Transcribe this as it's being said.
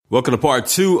Welcome to part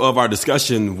 2 of our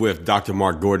discussion with Dr.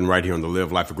 Mark Gordon right here on the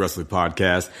Live Life Aggressively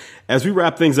podcast. As we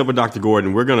wrap things up with Dr.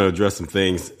 Gordon, we're going to address some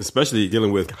things, especially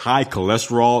dealing with high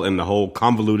cholesterol and the whole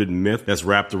convoluted myth that's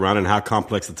wrapped around and how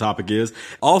complex the topic is.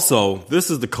 Also, this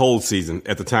is the cold season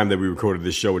at the time that we recorded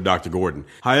this show with Dr. Gordon.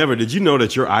 However, did you know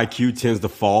that your IQ tends to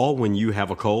fall when you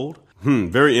have a cold?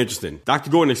 Very interesting. Dr.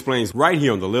 Gordon explains right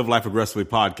here on the Live Life Aggressively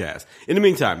podcast. In the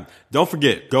meantime, don't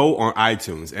forget, go on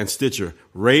iTunes and Stitcher,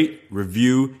 rate,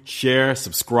 review, share,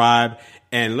 subscribe,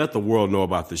 and let the world know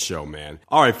about this show, man.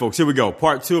 All right, folks, here we go.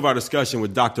 Part 2 of our discussion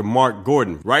with Dr. Mark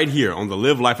Gordon right here on the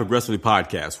Live Life Aggressively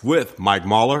podcast with Mike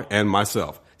Mahler and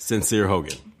myself, Sincere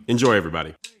Hogan. Enjoy,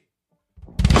 everybody.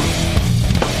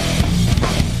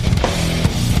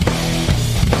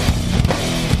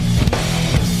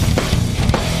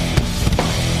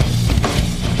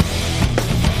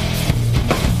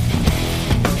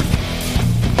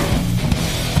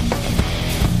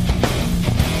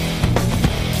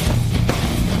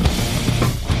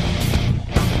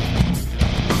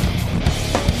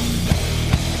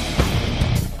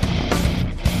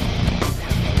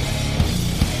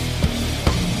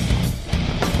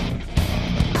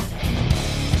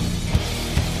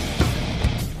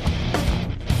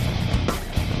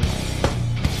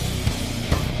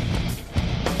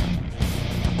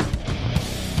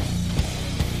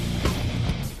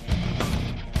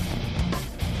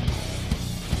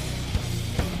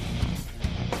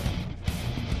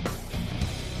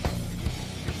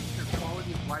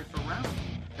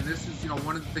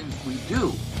 One of the things we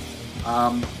do.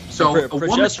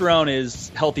 Progesterone is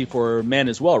healthy for men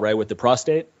as well, right, with the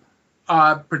prostate?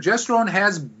 Progesterone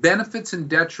has benefits and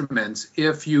detriments.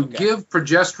 If you give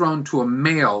progesterone to a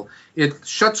male, it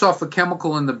shuts off a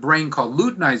chemical in the brain called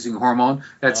luteinizing hormone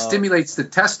that stimulates the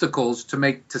testicles to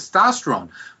make testosterone.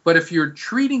 But if you're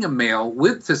treating a male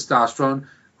with testosterone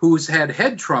who's had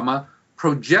head trauma,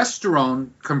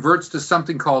 progesterone converts to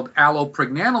something called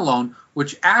allopregnanolone,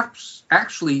 which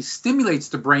actually stimulates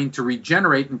the brain to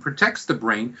regenerate and protects the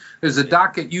brain. There's a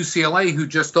doc at UCLA who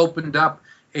just opened up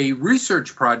a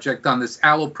research project on this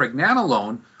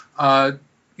allopregnanolone,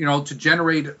 to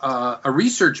generate a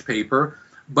research paper,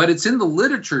 but it's in the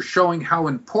literature showing how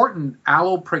important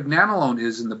allopregnanolone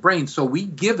is in the brain. So we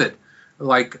give it,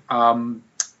 like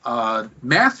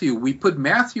Matthew, we put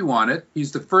Matthew on it.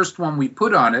 He's the first one we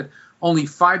put on it. Only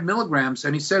 5 milligrams,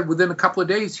 and he said within a couple of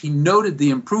days he noted the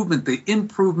improvement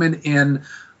in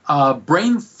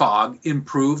brain fog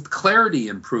improved, clarity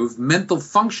improved, mental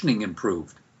functioning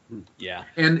improved. Yeah.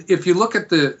 And if you look at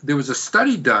there was a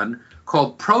study done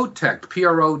called PROTECT,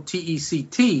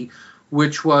 PROTECT,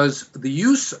 which was the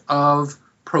use of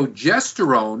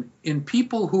progesterone in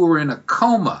people who were in a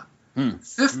coma.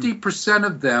 50%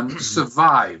 of them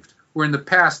survived, where in the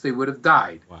past they would have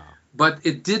died. Wow. But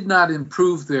it did not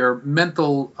improve their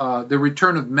their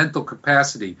return of mental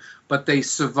capacity, but they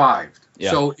survived.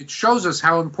 Yeah. So it shows us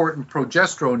how important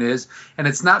progesterone is, and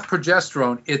it's not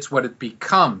progesterone, it's what it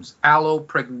becomes,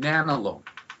 allopregnanolone.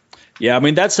 Yeah, I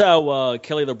mean, that's how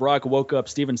Kelly LeBrock woke up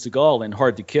Steven Seagal in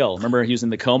Hard to Kill. Remember, he was in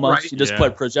the coma? Right. She just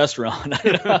put progesterone.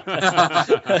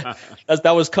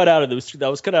 that was cut out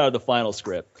of the final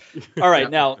script. All right,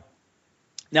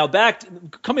 Now,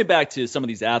 coming back to some of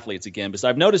these athletes again, because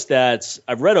I've noticed that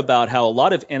I've read about how a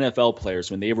lot of NFL players,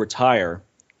 when they retire,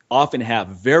 often have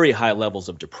very high levels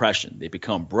of depression. They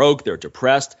become broke, they're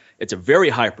depressed. It's a very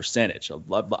high percentage.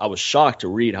 I was shocked to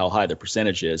read how high the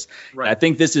percentage is. Right. And I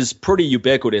think this is pretty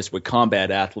ubiquitous with combat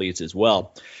athletes as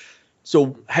well.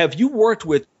 So have you worked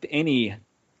with any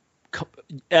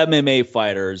MMA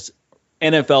fighters,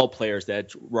 NFL players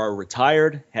that were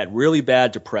retired, had really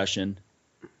bad depression,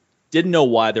 didn't know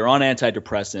why, they're on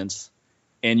antidepressants,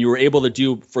 and you were able to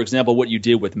do, for example, what you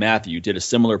did with Matthew? You did a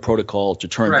similar protocol to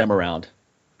turn them around.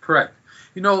 Correct.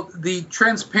 The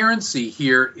transparency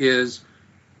here is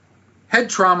head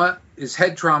trauma is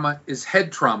head trauma is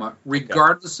head trauma,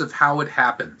 regardless of how it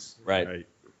happens. Right.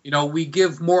 We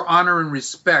give more honor and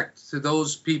respect to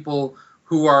those people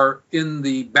who are in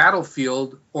the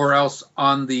battlefield or else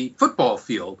on the football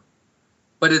field,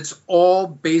 but it's all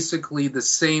basically the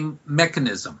same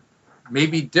mechanism.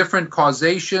 Maybe different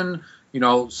causation,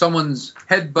 someone's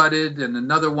head butted and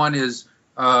another one is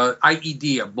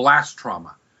IED, a blast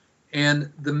trauma.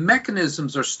 And the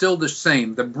mechanisms are still the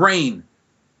same. The brain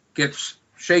gets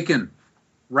shaken,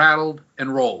 rattled,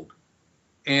 and rolled.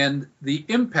 And the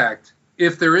impact,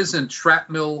 if there isn't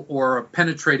shrapnel or a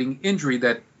penetrating injury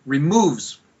that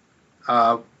removes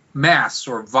mass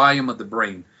or volume of the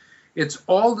brain, it's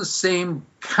all the same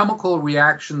chemical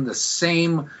reaction, the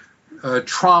same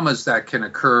traumas that can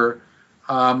occur,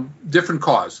 different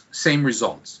cause, same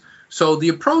results. So the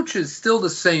approach is still the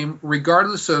same,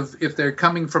 regardless of if they're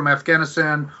coming from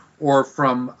Afghanistan or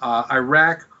from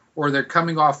Iraq, or they're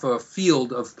coming off a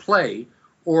field of play,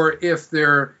 or if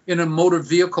they're in a motor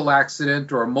vehicle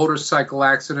accident or a motorcycle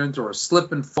accident or a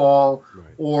slip and fall,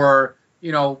 right, or,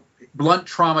 blunt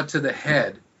trauma to the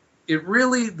head.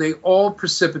 They all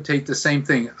precipitate the same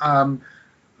thing.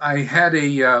 I had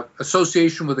a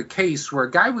association with a case where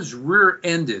a guy was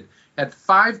rear-ended at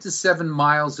 5 to 7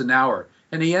 miles an hour,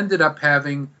 and he ended up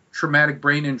having traumatic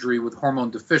brain injury with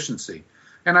hormone deficiency.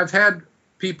 And I've had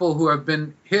people who have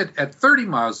been hit at 30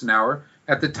 miles an hour.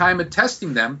 At the time of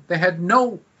testing them, they had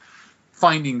no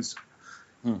findings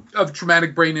of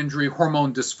traumatic brain injury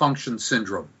hormone dysfunction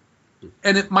syndrome.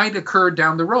 And it might occur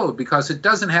down the road because it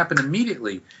doesn't happen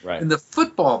immediately. Right. In the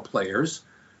football players,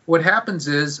 what happens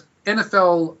is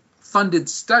NFL-funded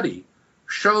study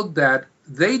showed that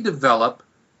they develop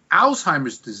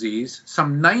Alzheimer's disease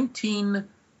some 19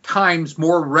 times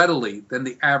more readily than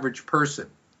the average person.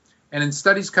 And in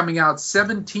studies coming out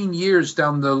 17 years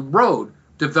down the road,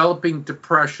 developing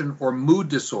depression or mood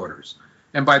disorders.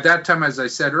 And by that time, as I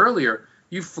said earlier,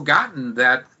 you've forgotten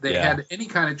that they had any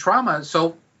kind of trauma,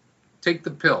 so take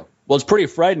the pill. Well, it's pretty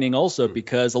frightening also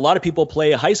because a lot of people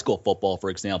play high school football, for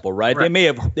example, right? They may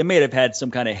have had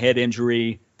some kind of head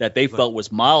injury that they felt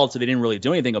was mild, so they didn't really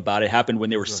do anything about it. It happened when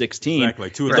they were 16. Exactly,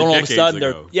 like 2 or 3 then all of a decades sudden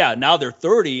ago. now they're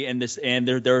 30 and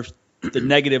they're the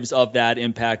negatives of that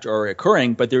impact are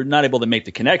occurring, but they're not able to make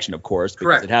the connection, of course,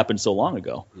 because it happened so long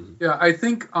ago. Yeah, I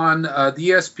think on the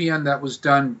ESPN that was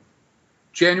done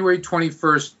January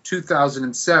 21st,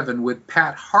 2007 with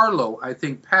Pat Harlow. I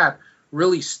think Pat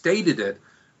really stated it,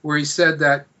 where he said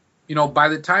that, by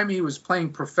the time he was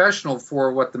playing professional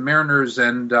for the Mariners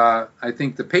and I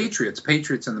think the Patriots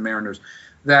and the Mariners,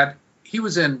 that he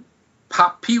was in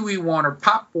Pee Wee Warner,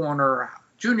 Pop Warner,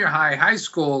 junior high, high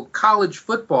school, college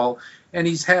football, and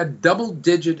he's had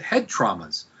double-digit head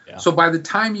traumas. Yeah. So by the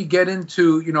time you get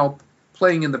into,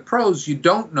 playing in the pros, you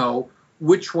don't know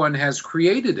which one has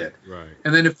created it. Right.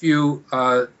 And then if you,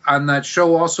 on that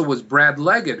show also was Brad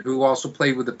Leggett, who also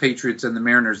played with the Patriots and the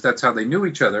Mariners. That's how they knew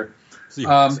each other. He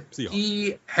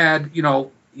had,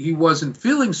 he wasn't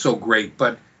feeling so great,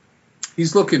 but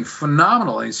he's looking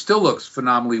phenomenal, and he still looks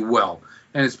phenomenally well.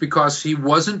 And it's because he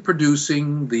wasn't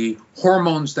producing the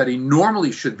hormones that he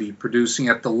normally should be producing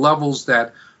at the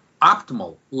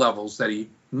optimal levels that he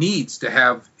needs to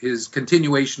have his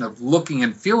continuation of looking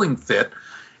and feeling fit.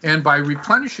 And by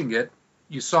replenishing it,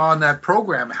 you saw in that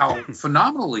program how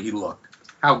phenomenally he looked,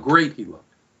 how great he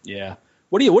looked. Yeah.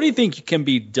 What do you think can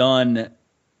be done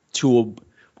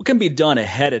what can be done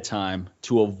ahead of time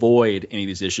to avoid any of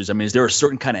these issues? I mean, is there a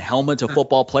certain kind of helmet a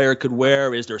football player could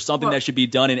wear? Is there something that should be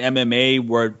done in MMA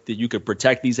where you could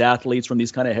protect these athletes from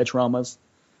these kind of head traumas?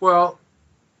 Well,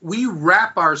 we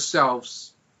wrap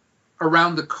ourselves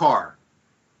around the car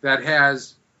that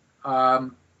has, what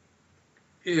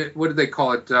do they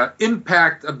call it?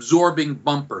 Impact absorbing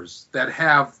bumpers that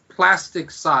have plastic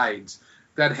sides,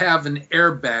 that have an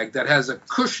airbag, that has a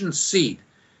cushioned seat.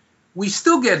 We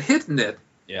still get hit in it.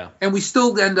 Yeah. And we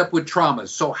still end up with traumas.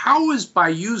 So how is by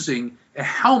using a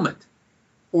helmet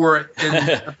or a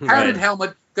padded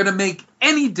helmet going to make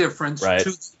any difference to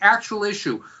the actual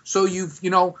issue? So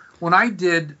when I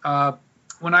did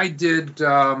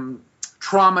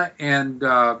trauma and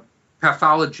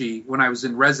pathology when I was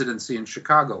in residency in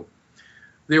Chicago,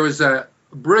 there was a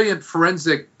brilliant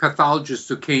forensic pathologist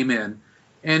who came in,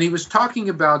 and he was talking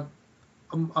about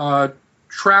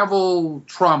travel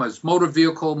traumas, motor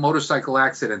vehicle, motorcycle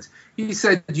accidents. He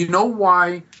said, do you know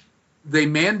why they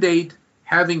mandate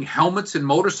having helmets in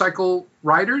motorcycle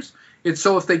riders? It's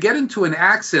so if they get into an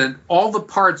accident, all the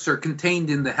parts are contained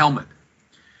in the helmet.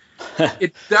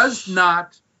 It does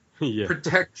not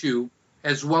protect you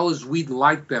as well as we'd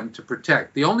like them to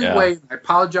protect. The only way, I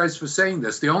apologize for saying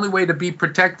this, the only way to be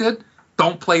protected,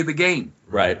 don't play the game.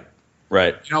 Right.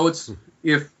 It's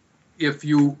if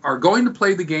you are going to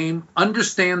play the game,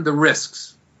 understand the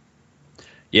risks.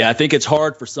 Yeah, I think it's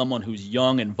hard for someone who's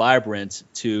young and vibrant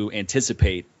to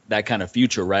anticipate that kind of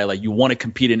future, right? Like you want to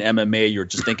compete in MMA, you're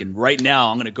just thinking right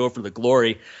now I'm going to go for the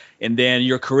glory. And then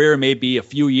your career may be a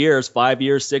few years, 5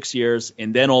 years, 6 years,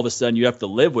 and then all of a sudden you have to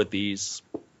live with these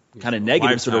kind of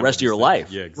negatives for the rest of your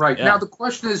life. Yeah, exactly. Right. Now the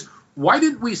question is, why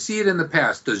didn't we see it in the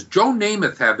past? Does Joe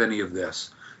Namath have any of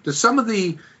this? Does some of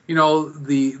the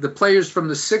the players from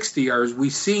the 60s, are we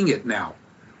seeing it now?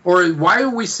 Or why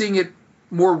are we seeing it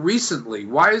more recently?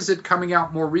 Why is it coming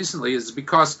out more recently? Is it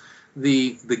because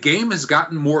the game has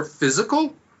gotten more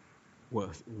physical? Well,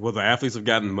 the athletes have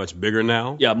gotten much bigger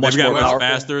now. Yeah, much They've more gotten much powerful.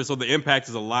 faster, so the impact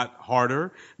is a lot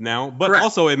harder now. But Correct.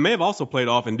 also, it may have also played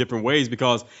off in different ways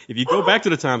because if you go back to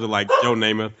the times of like Joe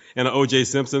Namath and O.J.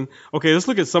 Simpson, okay, let's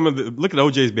look at look at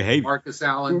O.J.'s behavior. Marcus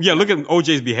Allen. Yeah, look at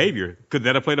O.J.'s behavior. Could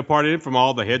that have played a part in it from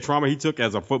all the head trauma he took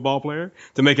as a football player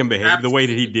to make him behave the way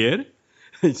that he did?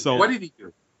 So What did he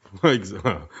do?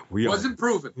 Wasn't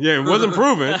proven. Yeah, it wasn't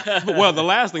proven. Well, the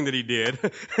last thing that he did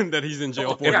that he's in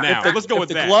jail for now. Let's go with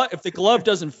that. If the glove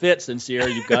doesn't fit, Sincere,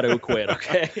 you've got to quit,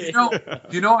 okay?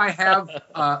 I have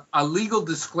a legal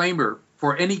disclaimer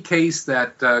for any case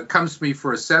that comes to me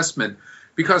for assessment,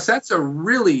 because that's a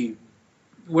really,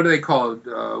 what do they call it,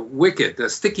 wicket, a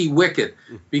sticky wicket,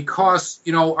 because,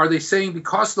 are they saying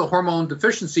because of the hormone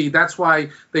deficiency, that's why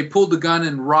they pulled the gun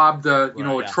and robbed, a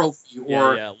trophy?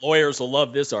 Or lawyers will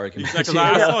love this argument. Because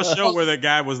I saw a show where the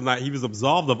guy he was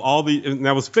absolved of all and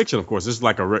that was fiction, of course. This is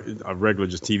like a regular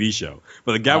just TV show.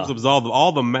 But the guy was absolved of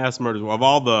all the mass murders, of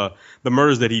all the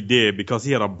murders that he did because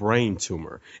he had a brain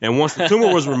tumor. And once the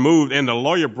tumor was removed and the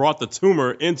lawyer brought the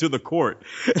tumor into the court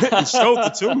and showed the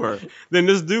tumor, then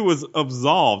this dude was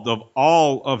absolved of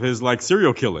all of his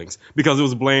serial killings because it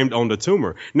was blamed on the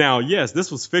tumor. Now, yes, this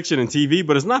was fiction and TV,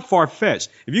 but it's not far-fetched.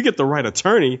 If you get the right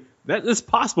attorney, that it's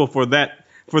possible for that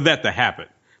to happen.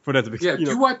 For that to be. Yeah. Do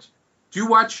you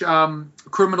watch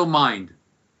Criminal Mind?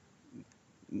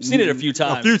 I've seen it a few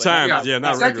times. A few times,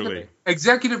 not regularly.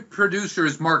 Executive producer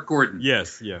is Mark Gordon.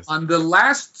 Yes. On the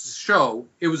last show,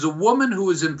 it was a woman who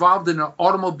was involved in an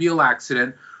automobile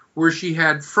accident where she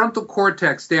had frontal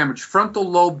cortex damage, frontal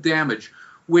lobe damage,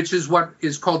 which is what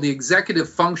is called the executive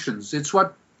functions. It's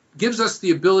what gives us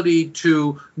the ability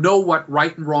to know what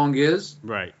right and wrong is,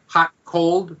 right, hot,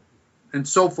 cold, and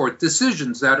so forth.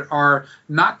 Decisions that are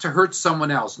not to hurt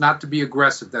someone else, not to be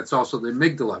aggressive. That's also the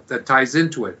amygdala that ties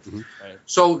into it. Mm-hmm. Right.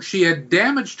 So she had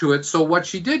damage to it. So what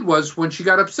she did was when she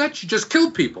got upset, she just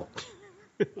killed people.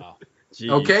 Wow. Jeez,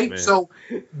 okay, man. So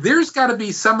there's got to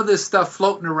be some of this stuff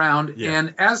floating around. Yeah.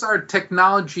 And as our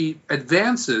technology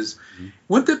advances,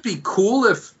 wouldn't it be cool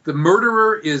if the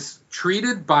murderer is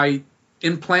treated by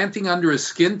implanting under his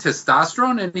skin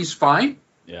testosterone and he's fine?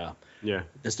 Yeah. Yeah.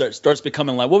 It starts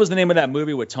becoming like, what was the name of that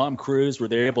movie with Tom Cruise where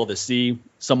they're able to see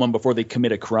someone before they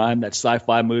commit a crime? That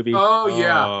sci-fi movie. Oh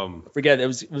yeah. I forget.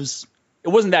 It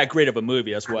wasn't that great of a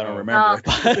movie. That's why I don't remember.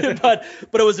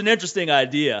 But it was an interesting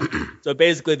idea. So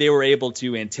basically, they were able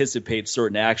to anticipate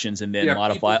certain actions and then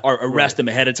modify or arrest them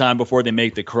ahead of time before they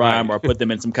make the crime, or put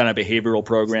them in some kind of behavioral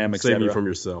program, etc. Save you from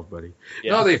yourself, buddy.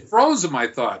 Yeah. No, they froze him, I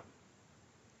thought.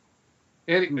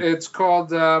 It's called.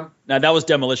 Now that was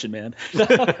Demolition Man.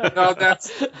 No,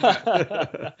 that's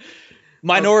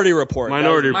Minority Report.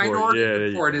 Minority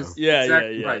Report is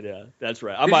exactly right. Yeah. That's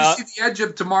right. Did you see The Edge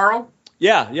of Tomorrow?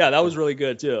 Yeah, that was really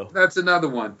good too. That's another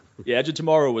one. Yeah, Edge of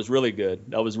Tomorrow was really good.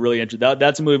 That was really interesting.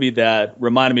 That's a movie that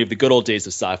reminded me of the good old days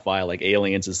of sci-fi, like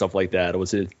Aliens and stuff like that.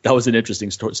 That was an interesting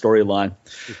storyline.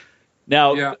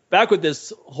 Now, back with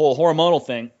this whole hormonal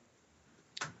thing,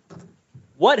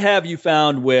 what have you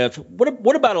found with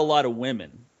what about a lot of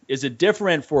women? Is it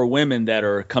different for women that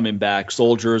are coming back,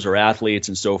 soldiers or athletes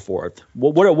and so forth?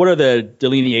 What are the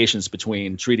delineations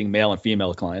between treating male and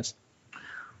female clients?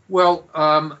 Well,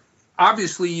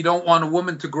 obviously, you don't want a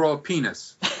woman to grow a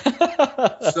penis.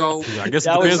 So I guess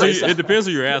it depends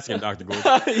who you're asking, Dr.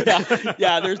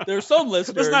 Gordon. There's some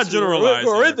listeners. Let's not generalize. Who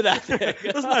are into that thing.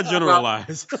 Let's not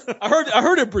generalize. I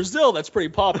heard in Brazil that's pretty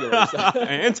popular.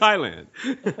 And Thailand.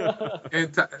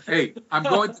 Hey, I'm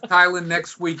going to Thailand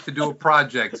next week to do a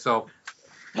project. So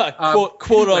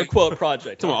quote unquote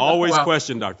project. Come on, always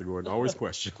question, Dr. Gordon. Always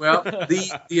question. Well,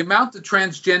 the amount of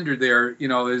transgender there,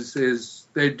 is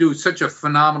they do such a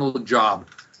phenomenal job.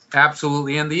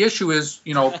 Absolutely. And the issue is,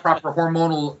 proper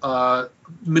hormonal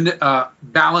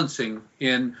balancing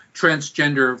in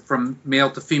transgender from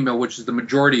male to female, which is the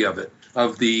majority of it,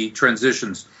 of the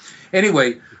transitions.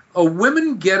 Anyway,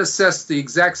 women get assessed the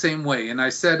exact same way. And I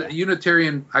said a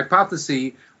Unitarian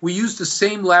hypothesis, we use the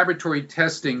same laboratory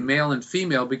testing, male and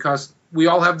female, because we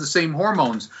all have the same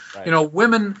hormones. Right.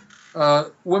 Women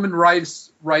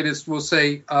rightists will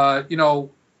say,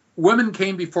 women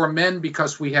came before men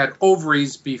because we had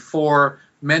ovaries before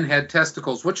men had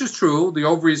testicles, which is true. The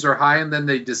ovaries are high and then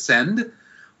they descend.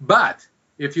 But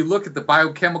if you look at the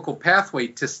biochemical pathway,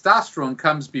 testosterone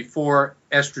comes before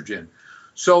estrogen.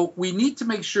 So we need to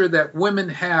make sure that women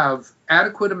have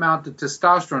adequate amount of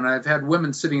testosterone. I've had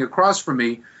women sitting across from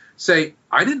me say,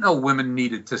 I didn't know women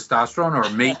needed testosterone or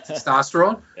made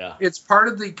testosterone. Yeah. It's part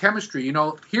of the chemistry.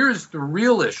 Here's the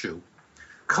real issue.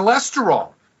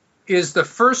 Cholesterol is the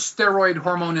first steroid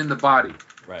hormone in the body.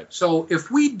 Right. So if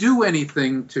we do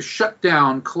anything to shut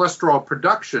down cholesterol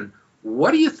production,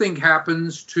 what do you think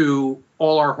happens to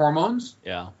all our hormones?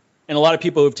 Yeah. And a lot of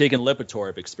people who've taken Lipitor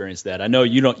have experienced that. I know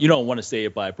you don't want to say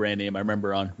it by brand name. I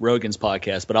remember on Rogan's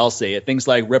podcast, but I'll say it. Things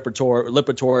like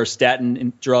Lipitor,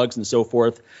 statin drugs, and so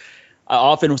forth.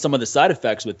 Often some of the side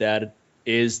effects with that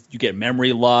is you get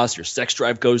memory loss, your sex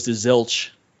drive goes to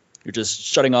zilch. You're just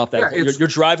shutting off that. You're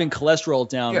driving cholesterol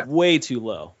down way too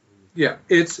low. Yeah,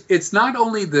 it's not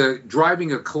only the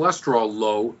driving of cholesterol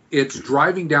low, it's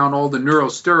driving down all the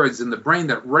neurosteroids in the brain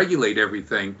that regulate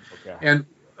everything. Okay. And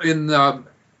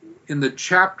in the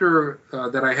chapter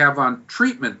that I have on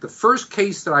treatment, the first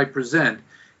case that I present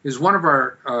is one of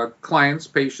our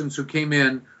patients who came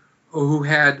in who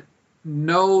had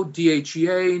no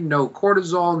DHEA, no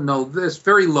cortisol, no this,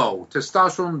 very low.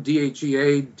 Testosterone,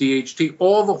 DHEA, DHT,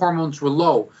 all the hormones were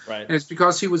low. Right. And it's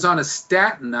because he was on a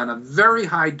statin, on a very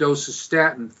high dose of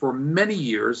statin for many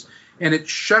years, and it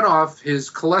shut off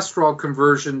his cholesterol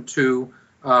conversion to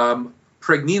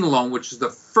pregnenolone, which is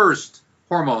the first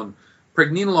hormone.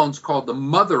 Pregnenolone is called the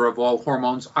mother of all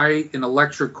hormones. In a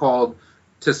lecture called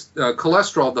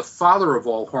cholesterol, the father of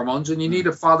all hormones, and you need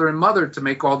a father and mother to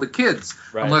make all the kids,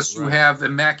 unless you have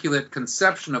immaculate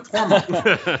conception of hormones.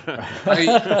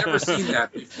 I've never seen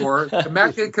that before.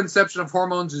 Immaculate conception of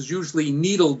hormones is usually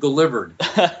needle delivered.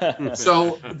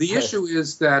 So the issue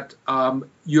is that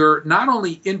you're not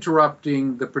only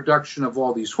interrupting the production of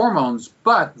all these hormones,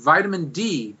 but vitamin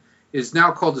D is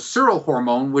now called a seral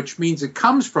hormone, which means it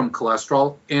comes from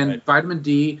cholesterol, and vitamin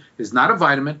D is not a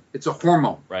vitamin, it's a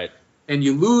hormone. Right. And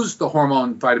you lose the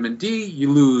hormone vitamin D,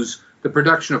 you lose the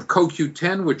production of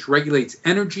CoQ10, which regulates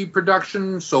energy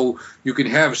production, so you can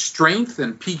have strength,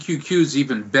 and PQQ is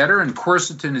even better, and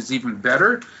quercetin is even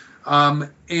better.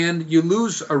 And you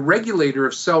lose a regulator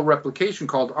of cell replication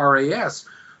called RAS.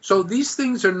 So these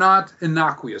things are not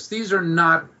innocuous. These are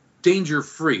not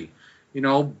danger-free,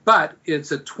 but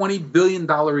it's a $20 billion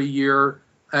a year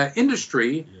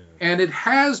industry, and it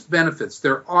has benefits.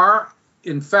 There are,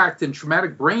 in fact, in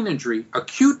traumatic brain injury,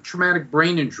 acute traumatic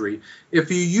brain injury, if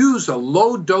you use a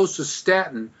low dose of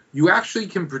statin, you actually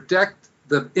can protect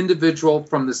the individual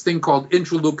from this thing called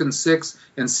interleukin-6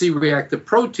 and C-reactive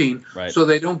protein, so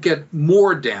they don't get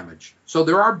more damage. So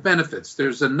there are benefits.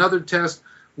 There's another test,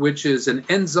 which is an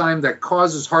enzyme that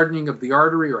causes hardening of the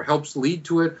artery or helps lead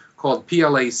to it, called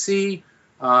PLAC.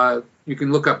 You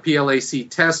can look up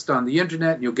PLAC test on the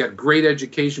internet, and you'll get great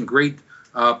education, great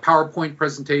PowerPoint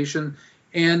presentation.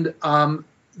 And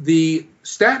the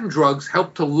statin drugs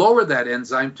help to lower that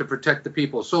enzyme to protect the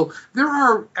people. So there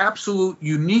are absolute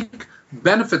unique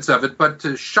benefits of it, but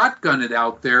to shotgun it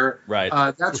out there,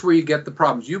 that's where you get the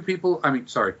problems.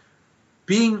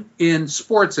 Being in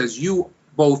sports as you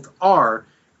both are,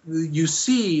 you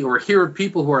see or hear of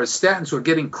people who are statins who are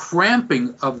getting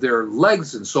cramping of their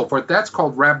legs and so forth. That's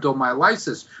called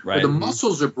rhabdomyolysis, where the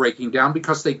muscles are breaking down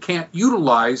because they can't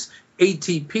utilize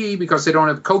ATP because they don't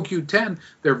have CoQ10.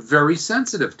 They're very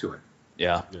sensitive to it.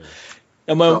 Yeah.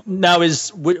 And what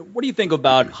do you think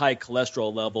about high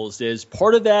cholesterol levels? Is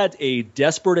part of that a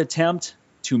desperate attempt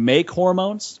to make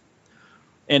hormones?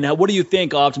 And what do you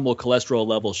think optimal cholesterol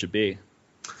levels should be?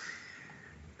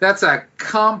 That's a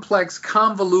complex,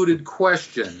 convoluted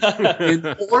question.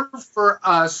 In order for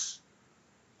us,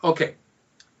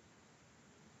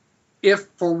 if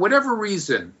for whatever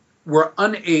reason we're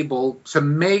unable to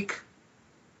make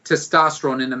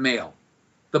testosterone in a male,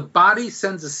 the body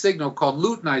sends a signal called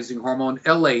luteinizing hormone,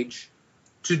 LH,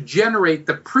 to generate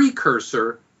the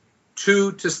precursor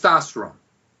to testosterone.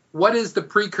 What is the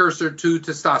precursor to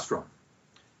testosterone?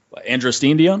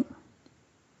 Androstenedione?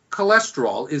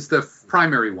 Cholesterol is the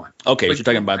primary one. Okay, but you're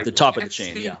talking about the top of the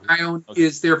chain. Ion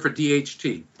is there for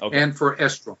DHT and for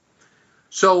estrogen.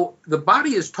 So the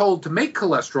body is told to make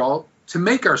cholesterol to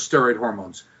make our steroid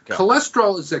hormones. Okay.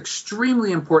 Cholesterol is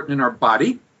extremely important in our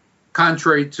body,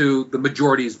 contrary to the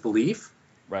majority's belief.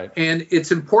 Right. And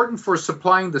it's important for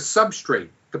supplying the substrate,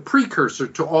 the precursor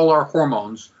to all our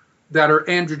hormones that are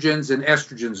androgens and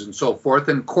estrogens and so forth,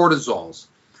 and cortisols.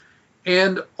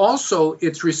 And also,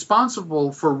 it's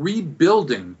responsible for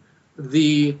rebuilding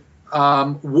the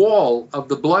wall of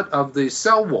the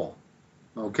cell wall.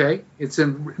 Okay, it's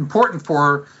important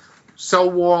for cell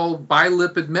wall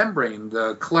bilipid membrane,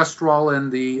 the cholesterol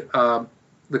and the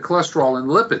cholesterol and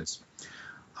lipids.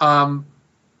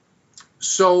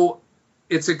 So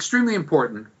it's extremely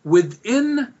important.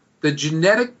 Within the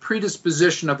genetic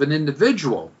predisposition of an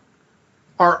individual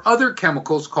are other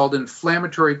chemicals called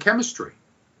inflammatory chemistry,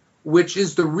 which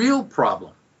is the real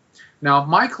problem. Now,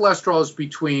 my cholesterol is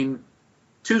between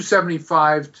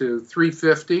 275 to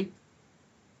 350,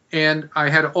 and I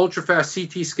had an ultra-fast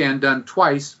CT scan done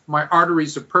twice. My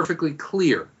arteries are perfectly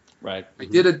clear. Right. I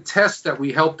did a test that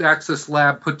we helped Access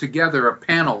Lab put together, a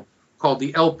panel called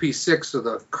the LP6, or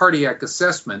the cardiac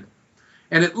assessment,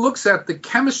 and it looks at the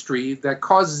chemistry that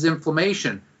causes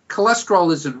inflammation.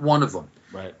 Cholesterol isn't one of them.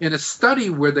 Right. In a study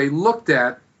where they looked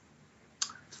at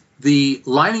the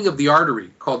lining of the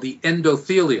artery, called the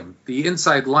endothelium, the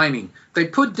inside lining, they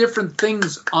put different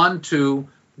things onto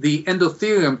the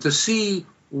endothelium to see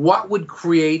what would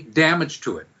create damage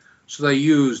to it. So they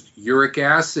used uric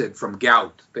acid from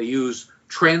gout. They used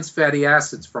trans fatty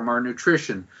acids from our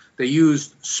nutrition. They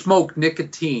used smoke,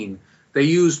 nicotine. They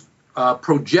used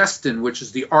progestin, which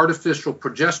is the artificial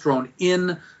progesterone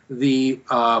in the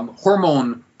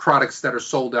hormone products that are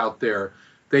sold out there.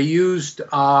 They used,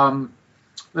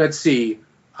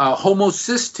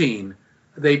 homocysteine.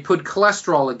 They put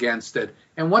cholesterol against it.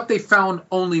 And what they found,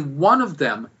 only one of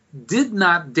them did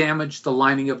not damage the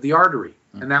lining of the artery,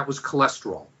 and that was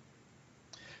cholesterol.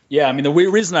 Yeah, I mean, the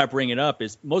reason I bring it up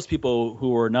is most people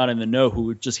who are not in the know,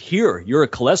 who just hear your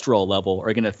cholesterol level,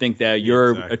 are going to think that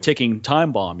you're a ticking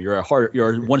time bomb. You're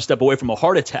one step away from a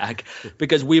heart attack,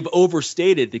 because we've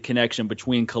overstated the connection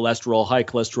between cholesterol, high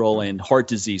cholesterol, and heart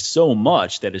disease so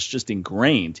much that it's just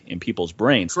ingrained in people's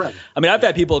brains. Correct. I mean, I've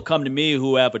had people come to me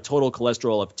who have a total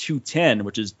cholesterol of 210,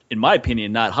 which is, in my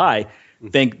opinion, not high.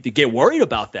 They get worried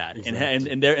about that, exactly.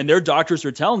 and their doctors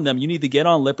are telling them, you need to get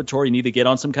on Lipitor, you need to get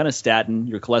on some kind of statin,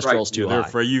 your cholesterol's too high. They're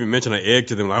afraid. You even mention an egg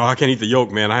to them, like, oh, I can't eat the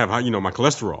yolk, man. I have, my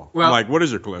cholesterol. Well, I'm like, what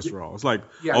is your cholesterol? It's like,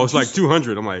 it's like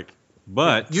 200. I'm like,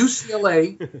 but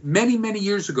UCLA, many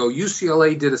years ago,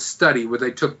 UCLA did a study where they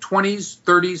took 20s,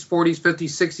 30s, 40s, 50s,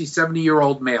 60s,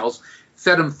 70-year-old males,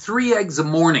 fed them 3 eggs a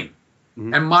morning,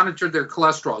 and monitored their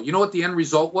cholesterol. You know what the end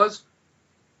result was?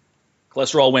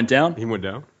 Cholesterol went down? He went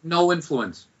down? No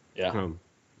influence. Yeah.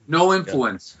 No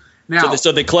influence. Yeah. Now,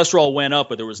 so the cholesterol went up,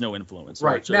 but there was no influence.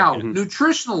 Right. So, now,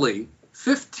 nutritionally,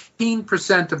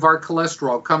 15% of our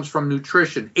cholesterol comes from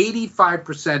nutrition.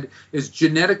 85% is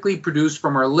genetically produced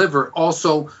from our liver,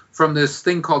 also from this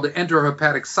thing called the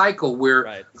enterohepatic cycle,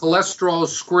 where cholesterol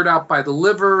is squirted out by the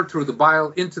liver through the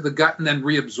bile into the gut and then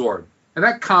reabsorbed. And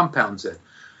that compounds it.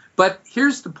 But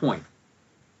here's the point.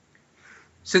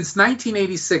 Since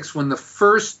 1986, when the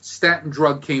first statin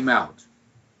drug came out,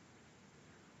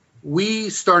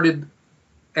 we started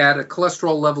at a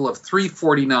cholesterol level of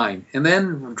 349, and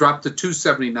then dropped to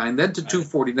 279, then to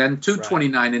 240, then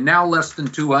 229, and now less than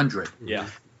 200. Yeah.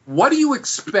 What do you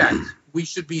expect we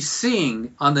should be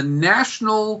seeing on the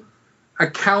national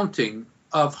accounting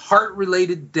of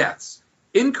heart-related deaths?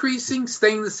 Increasing,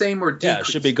 staying the same, or decreasing? Yeah, it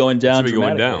should be going down. It should be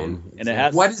going down. And it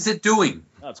has. What is it doing?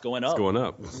 No, it's going up. It's going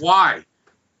up. Why?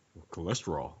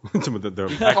 Cholesterol.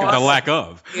 the lack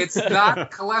of. It's not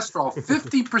cholesterol.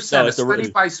 50%, a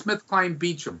study by SmithKline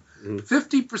Beecham,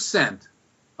 50%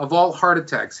 of all heart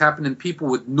attacks happen in people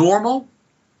with normal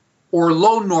or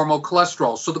low normal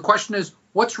cholesterol. So the question is,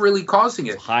 what's really causing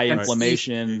it? High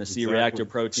inflammation, the C-reactive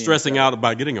protein. Stressing out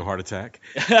about getting a heart attack.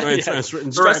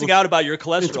 Stressing out about your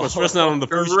cholesterol. Stressing out on the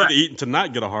foods you eat to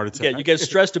not get a heart attack. Yeah, you get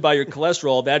stressed about your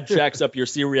cholesterol, that jacks up your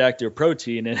C-reactive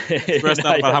protein. And stressed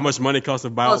out about how much money it costs to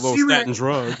buy all those statin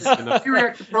drugs.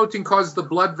 C-reactive protein causes the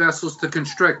blood vessels to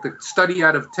constrict. The study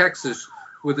out of Texas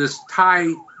with this Thai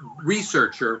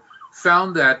researcher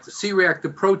found that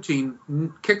C-reactive protein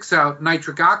kicks out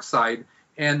nitric oxide,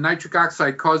 and nitric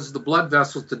oxide causes the blood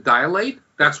vessels to dilate.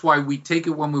 That's why we take it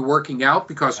when we're working out,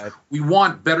 because we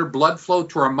want better blood flow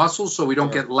to our muscles so we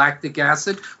don't get lactic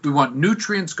acid. We want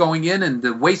nutrients going in and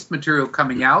the waste material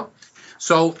coming out.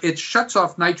 So it shuts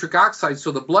off nitric oxide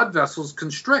so the blood vessels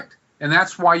constrict. And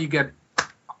that's why you get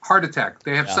heart attack.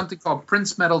 They have something called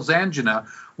Prince-Metal's angina,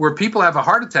 where people have a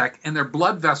heart attack and their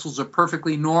blood vessels are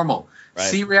perfectly normal.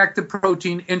 C-reactive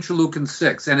protein,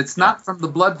 interleukin-6. And it's not from the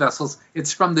blood vessels,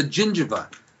 it's from the gingiva.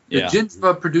 The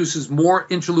gingiva produces more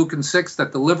interleukin-6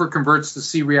 that the liver converts to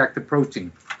C-reactive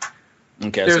protein.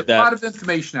 Okay, There's a lot of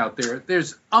information out there.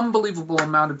 There's unbelievable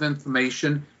amount of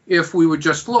information if we would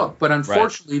just look. But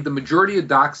unfortunately, the majority of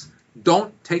docs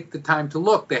don't take the time to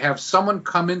look. They have someone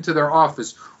come into their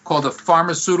office called a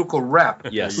pharmaceutical rep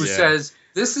who says,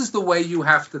 this is the way you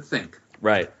have to think.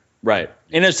 Right.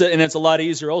 And it's a lot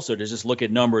easier also to just look at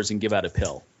numbers and give out a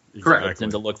pill. Correct.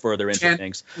 Than to look further into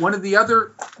things. One of the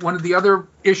other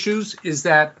issues is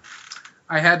that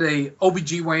I had a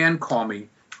OBGYN call me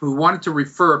who wanted to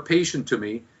refer a patient to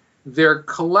me. Their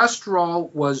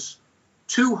cholesterol was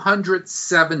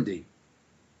 270.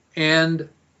 And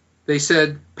they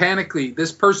said, panically,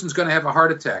 this person's going to have a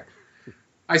heart attack.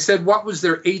 I said, what was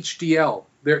their HDL?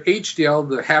 Their HDL,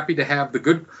 the happy to have, the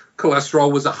good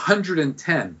cholesterol, was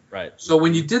 110. Right. So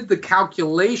when you did the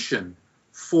calculation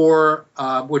for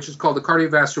which is called the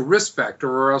cardiovascular risk factor,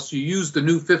 or else you use the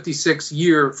new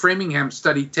 56-year Framingham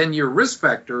study 10-year risk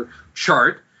factor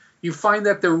chart, you find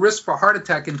that their risk for heart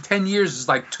attack in 10 years is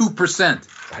like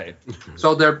 2%. Right.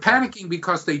 So they're panicking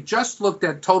because they just looked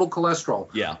at total cholesterol.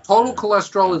 Yeah. Total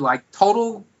cholesterol is like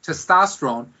total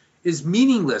testosterone is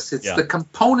meaningless. It's the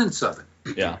components of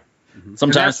it. Yeah.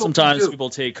 Sometimes people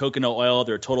take coconut oil,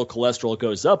 their total cholesterol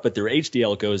goes up, but their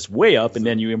HDL goes way up, and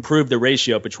then you improve the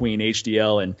ratio between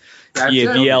HDL and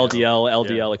VLDL,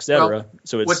 LDL, et cetera. Well,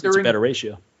 so it's a better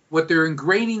ratio. What they're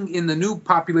ingraining in the new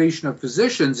population of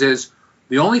physicians is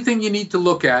the only thing you need to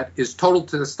look at is total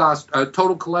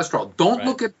cholesterol. Don't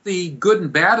look at the good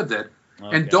and bad of it,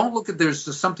 and don't look at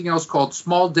there's something else called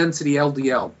small density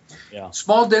LDL. Yeah.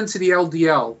 Small density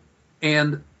LDL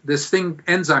and this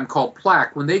enzyme called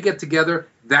plaque, when they get together,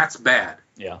 that's bad.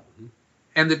 Yeah.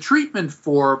 And the treatment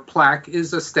for plaque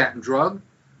is a statin drug.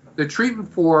 The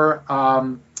treatment for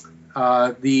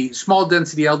the small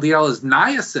density LDL is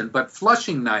niacin, but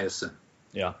flushing niacin.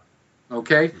 Yeah.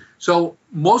 Okay? So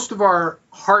most of our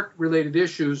heart-related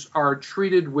issues are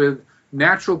treated with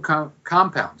natural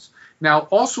compounds. Now,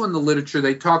 also in the literature,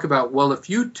 they talk about, well, if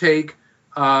you take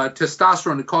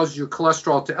testosterone, it causes your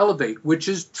cholesterol to elevate, which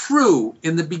is true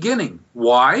in the beginning.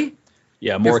 Why?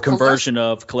 Yeah, more conversion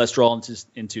of cholesterol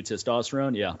into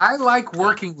testosterone. Yeah, I like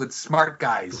working with smart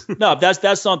guys. No,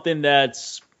 that's something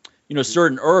that's,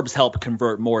 certain herbs help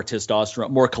convert more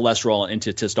cholesterol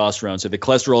into testosterone. So the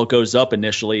cholesterol goes up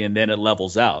initially, and then it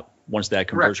levels out once that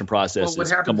conversion process is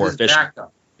become more efficient.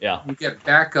 Backup. Yeah, you get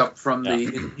backup from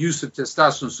the use of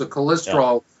testosterone. So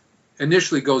cholesterol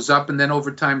initially goes up and then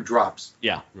over time drops.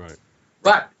 Yeah. Right.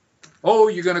 But,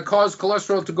 you're going to cause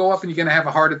cholesterol to go up and you're going to have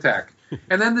a heart attack.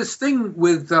 And then this thing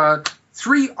with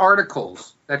two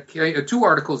articles that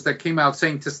came out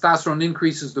saying testosterone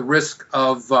increases the risk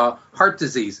of heart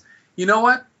disease. You know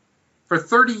what? For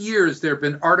 30 years, there have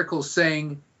been articles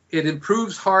saying it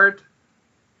improves heart,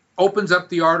 opens up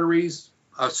the arteries.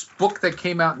 A book that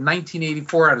came out in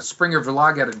 1984 out of Springer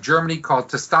Verlag out of Germany called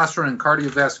Testosterone and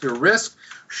Cardiovascular Risk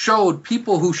showed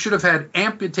people who should have had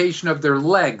amputation of their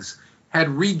legs had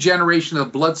regeneration of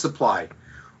the blood supply.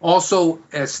 Also,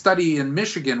 a study in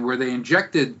Michigan where they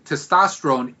injected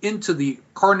testosterone into the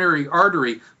coronary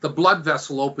artery, the blood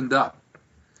vessel opened up.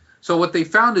 So what they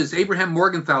found is Abraham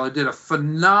Morgenthaler did a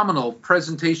phenomenal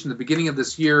presentation at the beginning of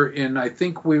this year I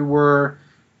think we were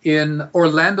in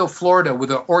Orlando, Florida, with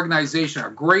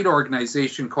a great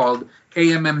organization called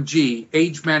AMMG,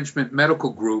 Age Management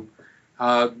Medical Group,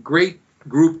 great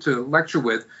group to lecture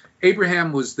with.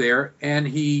 Abraham was there, and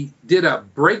he did a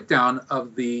breakdown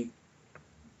of the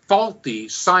faulty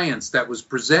science that was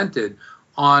presented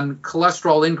on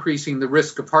cholesterol increasing the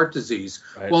risk of heart disease.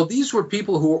 Right. Well, these were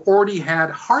people who already had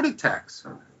heart attacks.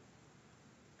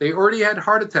 They already had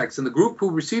heart attacks. In the group who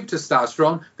received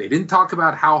testosterone, they didn't talk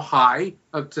about how high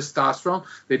of testosterone.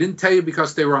 They didn't tell you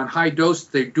because they were on high dose,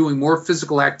 they're doing more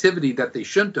physical activity that they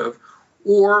shouldn't have.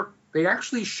 Or they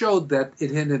actually showed that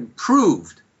it had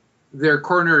improved their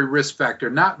coronary risk factor,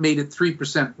 not made it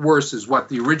 3% worse, is what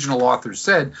the original author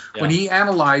said. Yeah. When he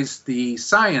analyzed the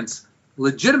science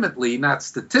legitimately, not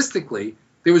statistically,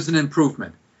 there was an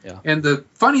improvement. Yeah. And the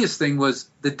funniest thing was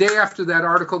the day after that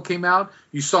article came out,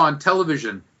 you saw on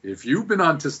television, if you've been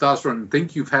on testosterone and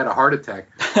think you've had a heart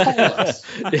attack, call us.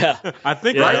 Yeah. I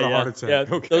think I had a heart attack.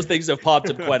 Yeah. Okay. Those things have popped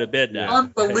up quite a bit now.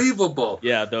 Unbelievable.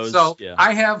 Yeah. Those. So yeah.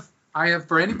 I have,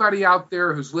 for anybody out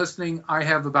there who's listening, I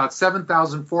have about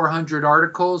 7,400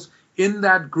 articles in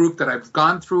that group that I've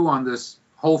gone through on this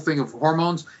whole thing of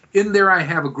hormones. In there, I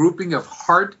have a grouping of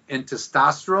heart and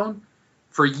testosterone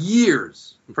for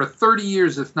years, for 30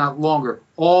 years, if not longer,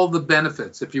 all the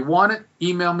benefits. If you want it,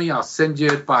 email me. I'll send you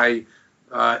it by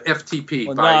FTP.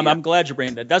 Well, I'm glad you're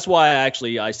bringing that. That's why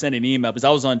I sent an email, because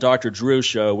I was on Dr. Drew's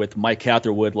show with Mike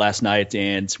Catherwood last night,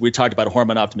 and we talked about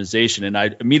hormone optimization, and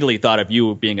I immediately thought of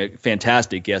you being a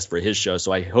fantastic guest for his show,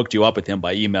 so I hooked you up with him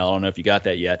by email. I don't know if you got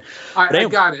that yet. I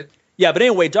got it. Yeah, but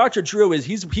anyway, Dr. Drew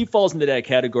he falls into that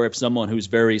category of someone who's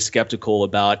very skeptical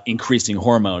about increasing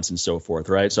hormones and so forth,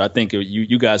 right? So I think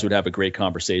you guys would have a great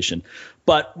conversation.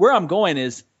 But where I'm going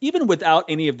is, even without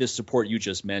any of this support you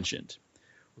just mentioned,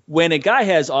 when a guy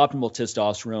has optimal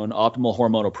testosterone, optimal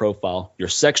hormonal profile, your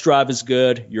sex drive is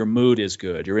good, your mood is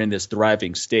good, you're in this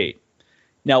thriving state.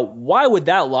 Now, why would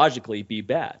that logically be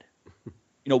bad?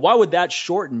 Why would that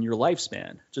shorten your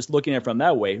lifespan? Just looking at it from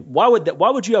that way, why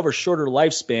would you have a shorter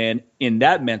lifespan in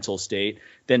that mental state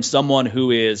than someone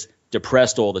who is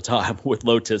depressed all the time with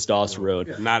low testosterone,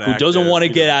 who doesn't want to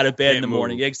get out of bed in the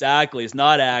morning? Exactly. It's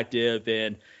not active.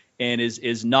 And and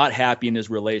is not happy in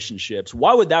his relationships,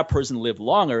 why would that person live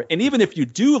longer? And even if you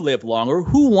do live longer,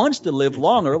 who wants to live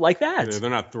longer like that? Yeah,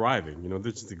 they're not thriving. They're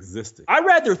just existing. I'd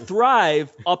rather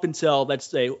thrive up until, let's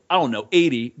say,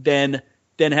 80 than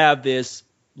have this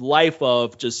life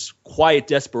of just quiet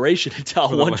desperation until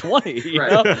 120. You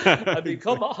know? I mean,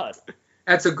 come on.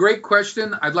 That's a great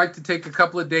question. I'd like to take a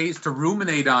couple of days to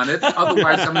ruminate on it.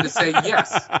 Otherwise, I'm going to say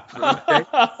yes. Okay?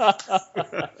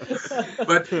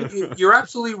 But you're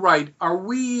absolutely right. Are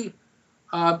we,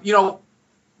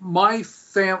 my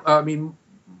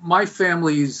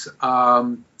family's,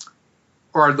 or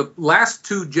the last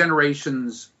two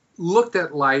generations looked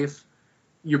at life.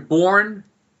 You're born,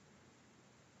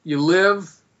 you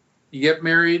live, you get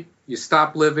married, you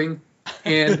stop living,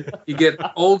 and you get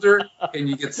older and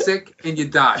you get sick and you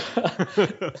die.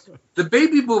 The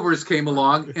baby boomers came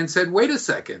along and said, wait a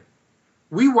second.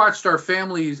 We watched our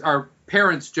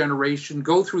parents' generation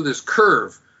go through this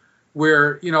curve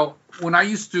where, when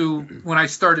I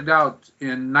started out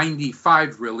in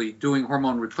 95, really doing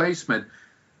hormone replacement,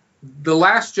 the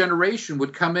last generation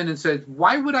would come in and say,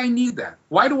 why would I need that?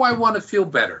 Why do I want to feel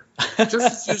better? Just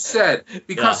as you said,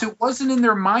 because it wasn't in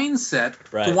their mindset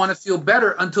to want to feel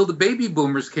better until the baby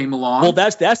boomers came along. Well,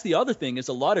 that's the other thing is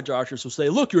a lot of doctors will say,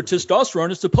 look, your testosterone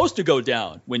is supposed to go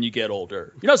down when you get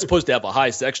older. You're not supposed to have a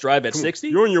high sex drive at 60.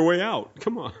 You're on your way out.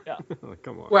 Come on. Yeah.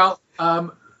 Come on. Well,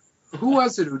 who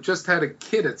was it who just had a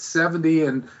kid at 70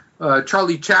 and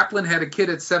Charlie Chaplin had a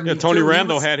kid at 72. Yeah, Tony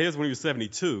Randall had his when he was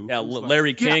 72. Yeah,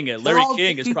 Larry King. Yeah, Larry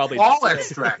King is probably all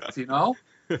extracts.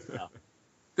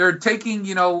 They're taking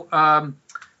the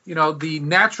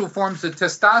natural forms of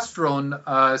testosterone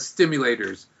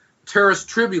stimulators, teres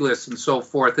tribulus and so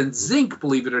forth, and zinc.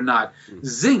 Believe it or not,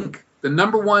 zinc, the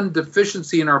number one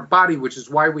deficiency in our body, which is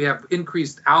why we have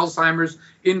increased Alzheimer's,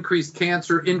 increased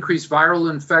cancer, increased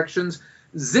viral infections.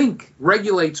 Zinc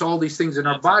regulates all these things in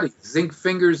our body, zinc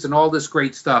fingers and all this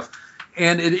great stuff.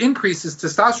 And it increases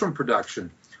testosterone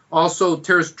production. Also,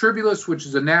 teres tribulus, which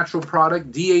is a natural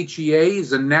product. DHEA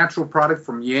is a natural product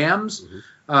from yams,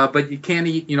 but you can't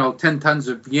eat, 10 tons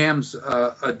of yams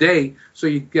a day, so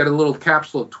you get a little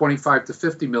capsule of 25 to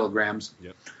 50 milligrams.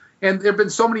 Yep. And there have been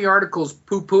so many articles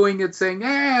poo-pooing it, saying,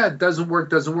 it doesn't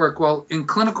work. Well, in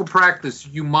clinical practice,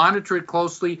 you monitor it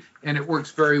closely, and it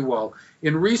works very well.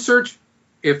 In research,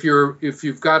 if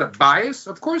you've got a bias,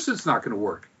 of course it's not going to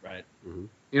work. Right. Mm-hmm.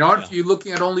 If you're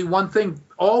looking at only one thing,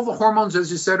 all the hormones,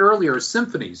 as you said earlier, are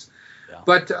symphonies. Yeah.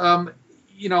 But,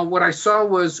 what I saw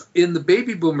was in the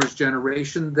baby boomers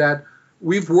generation that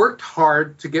we've worked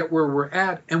hard to get where we're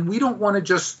at, and we don't want to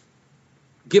just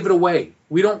give it away.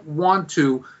 We don't want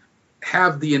to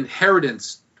have the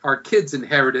inheritance, our kids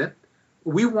inherit it.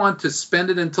 We want to spend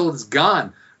it until it's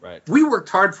gone. Right. We worked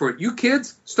hard for it. You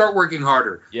kids, start working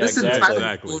harder. Yeah, this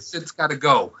entire bullshit's got to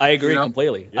go. I agree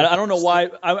completely. Yeah. I don't know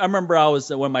why. I remember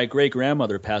when my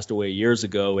great-grandmother passed away years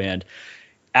ago, and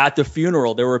at the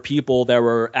funeral, there were people that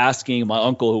were asking my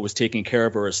uncle who was taking care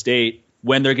of her estate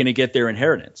when they're going to get their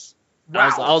inheritance. Wow.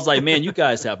 I was like, man, you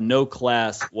guys have no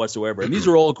class whatsoever. And these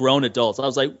are all grown adults. I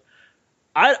was like,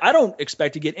 I don't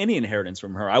expect to get any inheritance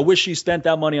from her. I wish she spent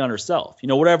that money on herself.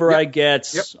 Whatever I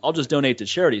get, I'll just donate to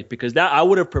charity, because I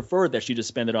would have preferred that she just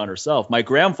spend it on herself. My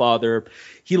grandfather,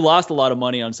 he lost a lot of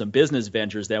money on some business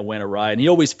ventures that went awry, and he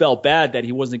always felt bad that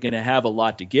he wasn't going to have a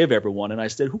lot to give everyone. And I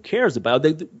said, who cares about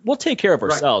it? We'll take care of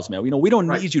ourselves, man. We don't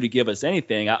need you to give us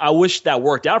anything. I wish that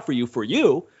worked out for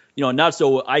you. Not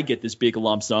so I get this big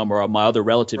lump sum or my other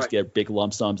relatives get big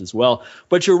lump sums as well.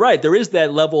 But you're right. There is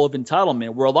that level of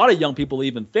entitlement where a lot of young people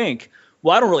even think,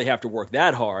 well, I don't really have to work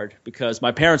that hard because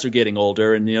my parents are getting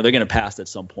older and, they're going to pass at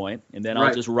some point. And then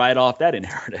I'll just write off that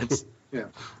inheritance. Yeah.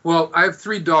 Well, I have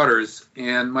 3 daughters,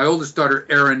 and my oldest daughter,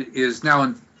 Erin, is now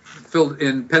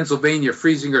in Pennsylvania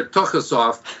freezing her tuchus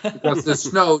off because of the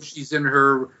snow. She's in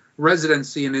her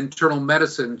residency in internal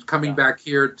medicine, coming back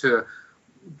here to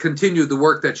continue the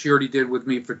work that she already did with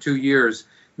me for 2 years.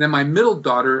 And then my middle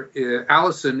daughter,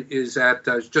 Allison, is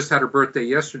just had her birthday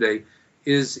yesterday,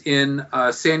 is in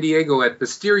San Diego at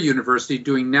Bastyr University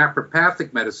doing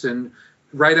naturopathic medicine.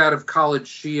 Right out of college,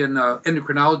 she and an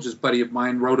endocrinologist buddy of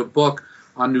mine wrote a book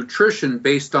on nutrition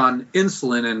based on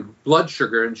insulin and blood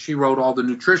sugar, and she wrote all the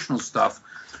nutritional stuff.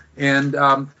 And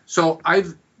so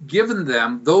I've given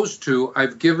them, those two,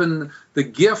 I've given the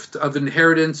gift of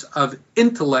inheritance of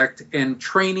intellect and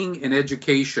training and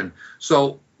education.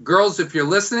 So girls, if you're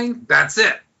listening, that's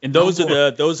it. And those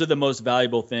are the most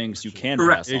valuable things you can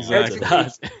pass on. Exactly.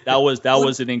 That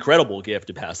was an incredible gift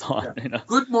to pass on. Yeah.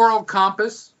 Good moral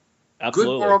compass.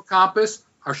 Absolutely. Good moral compass.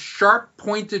 A sharp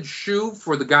pointed shoe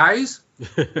for the guys.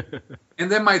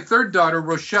 And then my third daughter,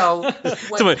 Rochelle.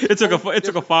 It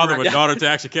took a father of a daughter to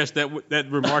actually catch that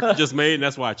remark you just made, and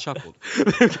that's why I chuckled.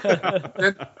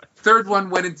 Then third one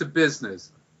went into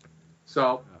business.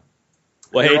 So.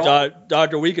 Well, hey,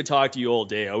 Doctor, we could talk to you all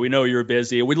day. We know you're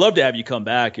busy. We'd love to have you come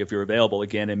back if you're available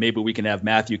again, and maybe we can have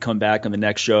Matthew come back on the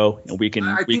next show, and we can.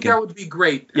 I think that would be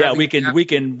great. Yeah, we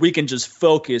can just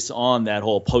focus on that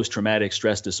whole post-traumatic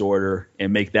stress disorder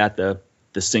and make that the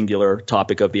singular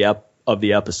topic of the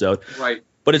episode. Right.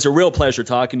 But it's a real pleasure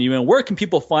talking to you. And where can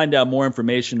people find out more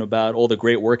information about all the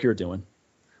great work you're doing?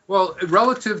 Well,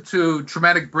 relative to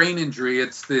traumatic brain injury,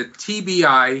 it's the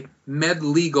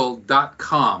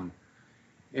tbimedlegal.com.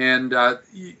 And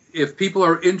if people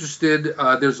are interested,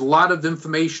 there's a lot of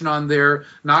information on there,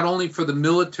 not only for the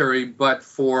military, but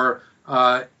for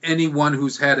anyone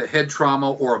who's had a head trauma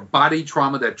or a body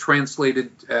trauma that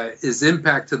translated is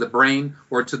impact to the brain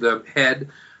or to the head.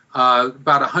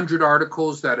 About 100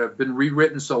 articles that have been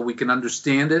rewritten so we can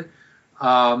understand it.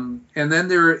 And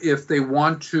then if they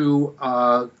want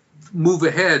to move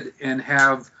ahead and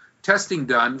have testing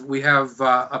done, we have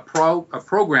a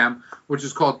program which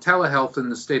is called telehealth in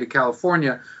the state of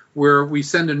California, where we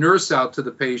send a nurse out to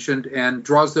the patient and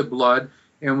draws their blood,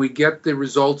 and we get the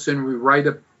results and we write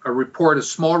a report, a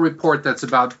small report that's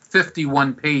about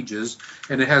 51 pages,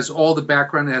 and it has all the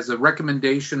background. It has a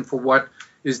recommendation for what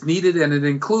is needed, and it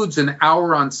includes an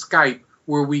hour on Skype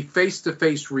where we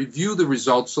face-to-face review the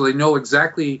results so they know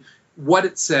exactly what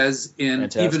it says in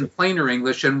even plainer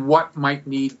English and what might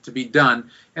need to be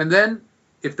done. And then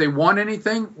if they want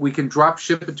anything, we can drop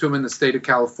ship it to them in the state of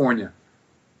California.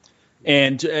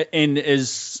 And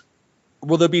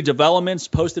will there be developments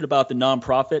posted about the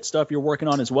nonprofit stuff you're working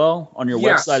on as well on your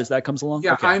website as that comes along?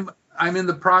 Yeah, okay. I'm in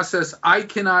the process. I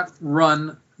cannot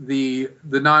run the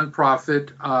nonprofit.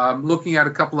 Looking at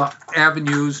a couple of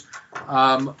avenues.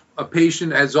 A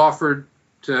patient has offered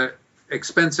to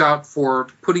expense out for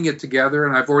putting it together,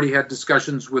 and I've already had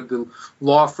discussions with the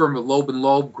law firm of Loeb &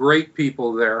 Loeb, great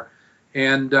people there,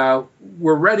 and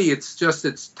we're ready.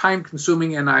 It's time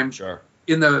consuming, and I'm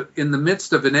in the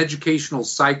midst of an educational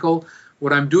cycle.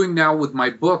 What I'm doing now with my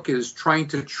book is trying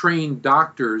to train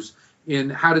doctors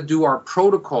in how to do our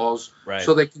protocols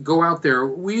so they can go out there.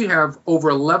 We have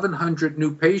over 1,100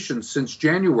 new patients since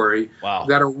January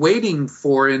that are waiting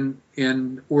for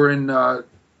we're in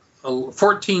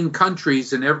 14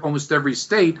 countries in almost every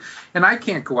state, and I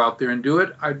can't go out there and do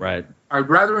it. I'd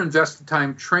rather invest the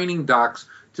time training docs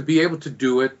to be able to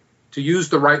do it, to use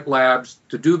the right labs,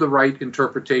 to do the right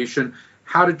interpretation,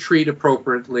 how to treat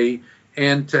appropriately,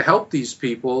 and to help these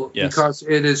people because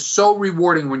it is so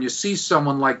rewarding when you see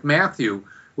someone like Matthew,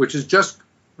 which is just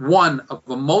one of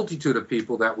a multitude of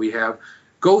people that we have,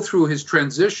 go through his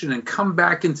transition and come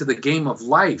back into the game of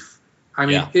life. I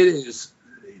mean,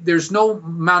 there's no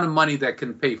amount of money that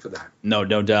can pay for that. No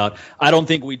doubt. I don't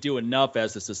think we do enough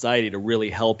as a society to really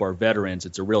help our veterans.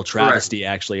 It's a real travesty,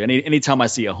 actually. Anytime I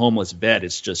see a homeless vet,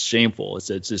 it's just shameful. It's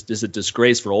a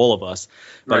disgrace for all of us.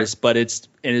 But it's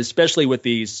and especially with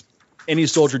any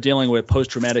soldier dealing with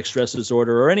post-traumatic stress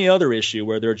disorder or any other issue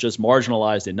where they're just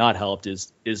marginalized and not helped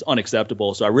is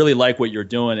unacceptable. So I really like what you're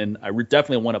doing, and I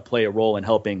definitely want to play a role in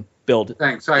helping build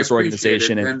this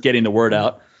organization and getting the word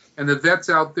out. And the vets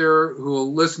out there who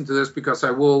will listen to this, because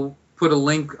I will put a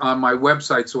link on my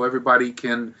website so everybody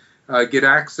can get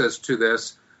access to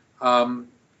this.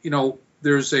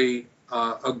 There's a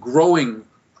growing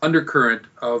undercurrent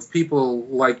of people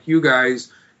like you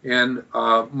guys and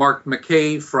Mark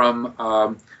McKay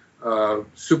from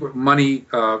Super Money.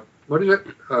 What is it?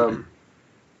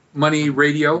 Money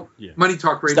Radio, Money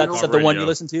Talk Radio. Is that the one you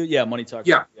listen to? Yeah, Money Talk.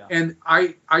 Yeah, and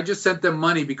I just sent them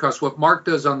money because what Mark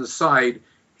does on the side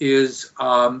is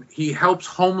he helps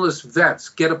homeless vets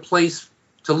get a place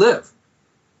to live.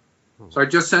 So I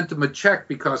just sent them a check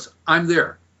because I'm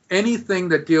there. Anything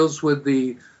that deals with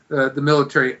the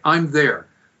military, I'm there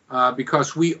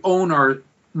because we own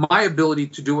my ability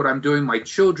to do what I'm doing. My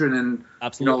children and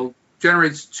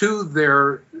generates to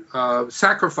their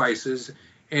sacrifices,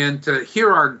 and to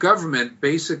hear our government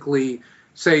basically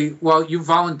say, "Well, you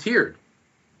volunteered.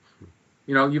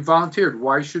 You volunteered.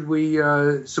 Why should we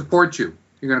support you?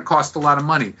 You're going to cost a lot of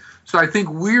money." So I think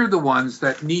we're the ones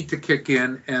that need to kick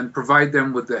in and provide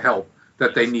them with the help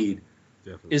that they need.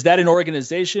 Definitely. Is that an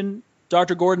organization,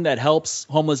 Dr. Gordon, that helps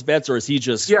homeless vets, or is he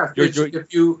just? Yeah,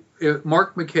 if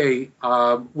Mark McKay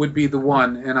would be the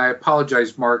one, and I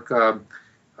apologize, Mark. We'll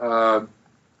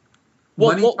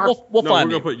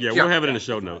find it. We'll have it in the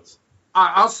show notes.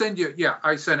 I'll send you. Yeah,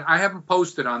 I haven't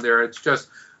posted on there. It's just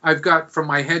I've got from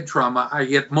my head trauma, I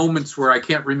get moments where I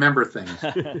can't remember things,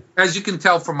 as you can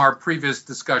tell from our previous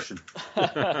discussion.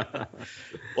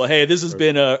 Well, hey, this has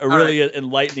been a really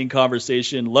enlightening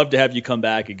conversation. Love to have you come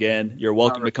back again. You're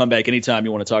welcome to come back anytime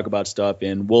you want to talk about stuff,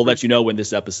 and we'll let you know when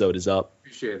this episode is up.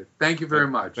 Appreciate it. Thank you very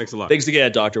much. Thanks a lot. Thanks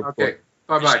again, Doctor. Okay.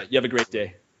 Bye-bye. You have a great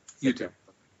day. You too.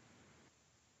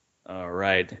 All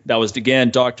right. That was,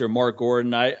 again, Dr. Mark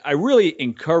Gordon. I really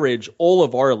encourage all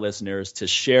of our listeners to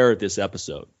share this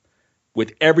episode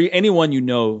with anyone you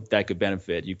know that could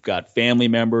benefit. You've got family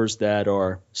members that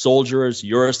are soldiers.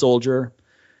 You're a soldier.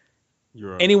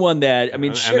 Anyone that, I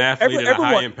mean, an athlete in a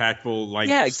high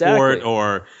impactful sport,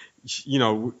 or,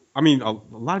 a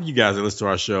lot of you guys that listen to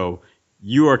our show,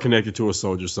 you are connected to a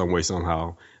soldier some way,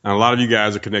 somehow. And a lot of you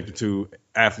guys are connected to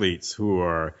athletes who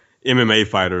are MMA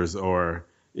fighters or,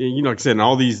 like I said, in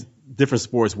all these different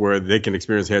sports where they can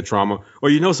experience head trauma,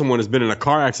 or someone has been in a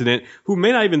car accident who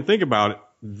may not even think about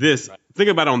think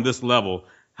about it on this level,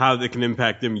 how it can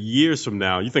impact them years from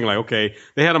now. You think like, okay,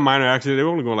 they had a minor accident. They were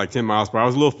only going like 10 miles per hour. It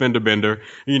was a little fender bender,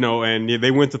 and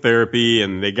they went to therapy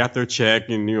and they got their check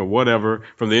and, whatever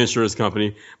from the insurance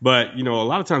company. But, a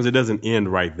lot of times it doesn't end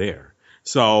right there.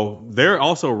 So they're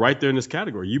also right there in this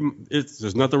category.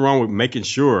 There's nothing wrong with making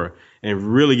sure and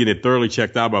really getting it thoroughly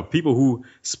checked out by people who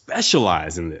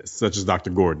specialize in this, such as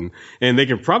Dr. Gordon. And they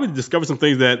can probably discover some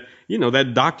things that,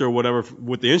 that doctor or whatever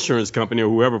with the insurance company or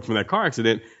whoever from that car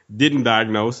accident didn't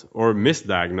diagnose or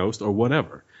misdiagnosed or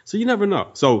whatever. So you never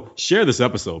know. So share this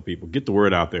episode, people. Get the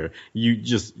word out there.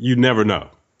 You never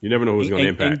know. You never know who's going to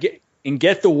impact. And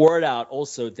get the word out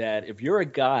also that if you're a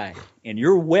guy and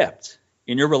you're whipped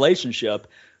in your relationship,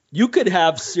 you could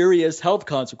have serious health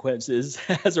consequences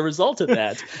as a result of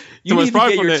that. You need to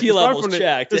get your T levels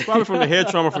checked. It's probably from the head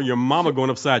trauma from your mama going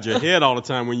upside your head all the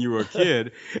time when you were a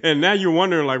kid. And now you're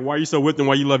wondering, like, why you're so whipped and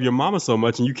why you love your mama so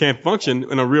much and you can't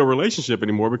function in a real relationship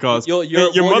anymore because your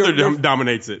mother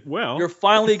dominates it. Well, you're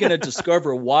finally going to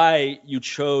discover why you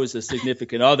chose a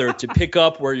significant other to pick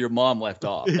up where your mom left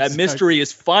off. Exactly. That mystery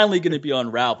is finally going to be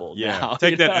unraveled. Yeah, now,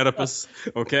 take that, Oedipus.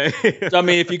 Okay. So, I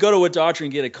mean, if you go to a doctor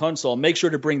and get a consult, make sure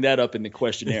to bring that up in the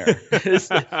questionnaire.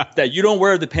 That you don't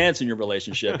wear the pants in your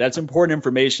relationship. That's important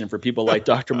information for people like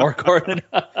Dr. Mark Gordon.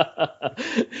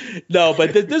 No,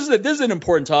 but this is an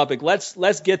important topic.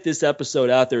 Let's get this episode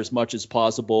out there as much as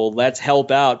possible. Let's help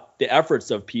out the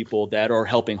efforts of people that are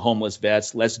helping homeless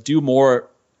vets. Let's do more.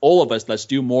 All of us. Let's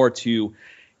do more to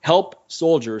help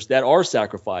soldiers that are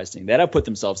sacrificing, that have put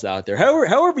themselves out there.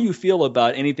 However you feel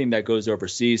about anything that goes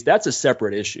overseas, that's a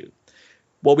separate issue.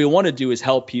 What we want to do is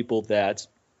help people that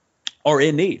are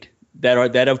in need,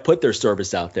 that have put their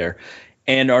service out there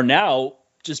and are now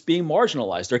just being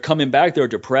marginalized. They're coming back, they're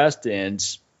depressed and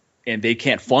they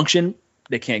can't function.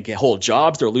 They can't hold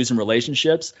jobs. They're losing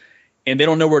relationships and they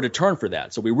don't know where to turn for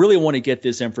that. So we really want to get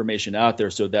this information out there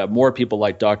so that more people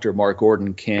like Dr. Mark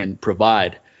Gordon can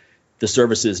provide the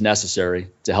services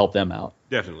necessary to help them out.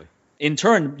 Definitely. In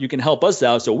turn, you can help us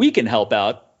out so we can help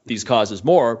out these causes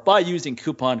more by using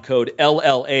coupon code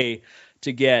LLA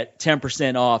to get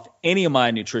 10% off any of my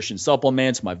nutrition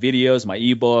supplements, my videos, my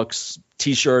ebooks,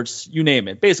 T-shirts, you name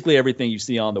it. Basically everything you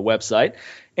see on the website.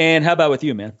 And how about with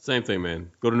you, man? Same thing, man.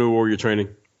 Go to New Warrior Training.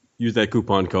 Use that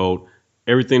coupon code.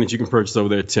 Everything that you can purchase over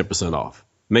there, 10% off.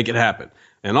 Make it happen.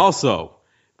 And also,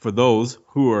 for those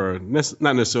who are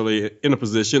not necessarily in a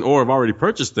position or have already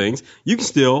purchased things, you can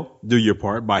still do your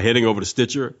part by heading over to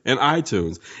Stitcher and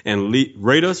iTunes and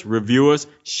rate us, review us,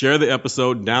 share the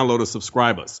episode, download us,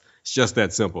 subscribe us. It's just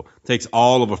that simple. It takes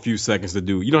all of a few seconds to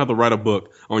do. You don't have to write a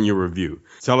book on your review.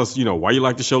 Tell us, why you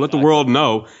like the show. Let the world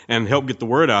know and help get the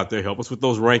word out there. Help us with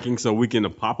those rankings so we can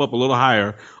pop up a little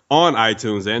higher on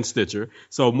iTunes and Stitcher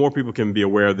so more people can be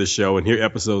aware of this show and hear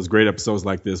great episodes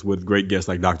like this with great guests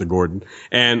like Dr. Gordon.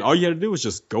 And all you have to do is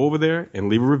just go over there and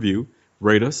leave a review,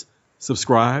 rate us,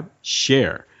 subscribe,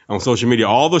 share on social media.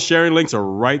 All those sharing links are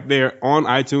right there on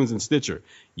iTunes and Stitcher.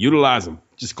 Utilize them.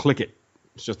 Just click it.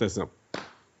 It's just that simple.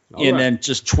 Then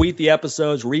just tweet the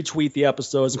episodes, retweet the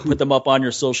episodes, put them up on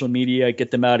your social media, get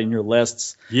them out in your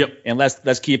lists. Yep. And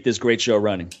let's keep this great show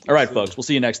running. All right, folks. We'll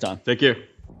see you next time. Take care.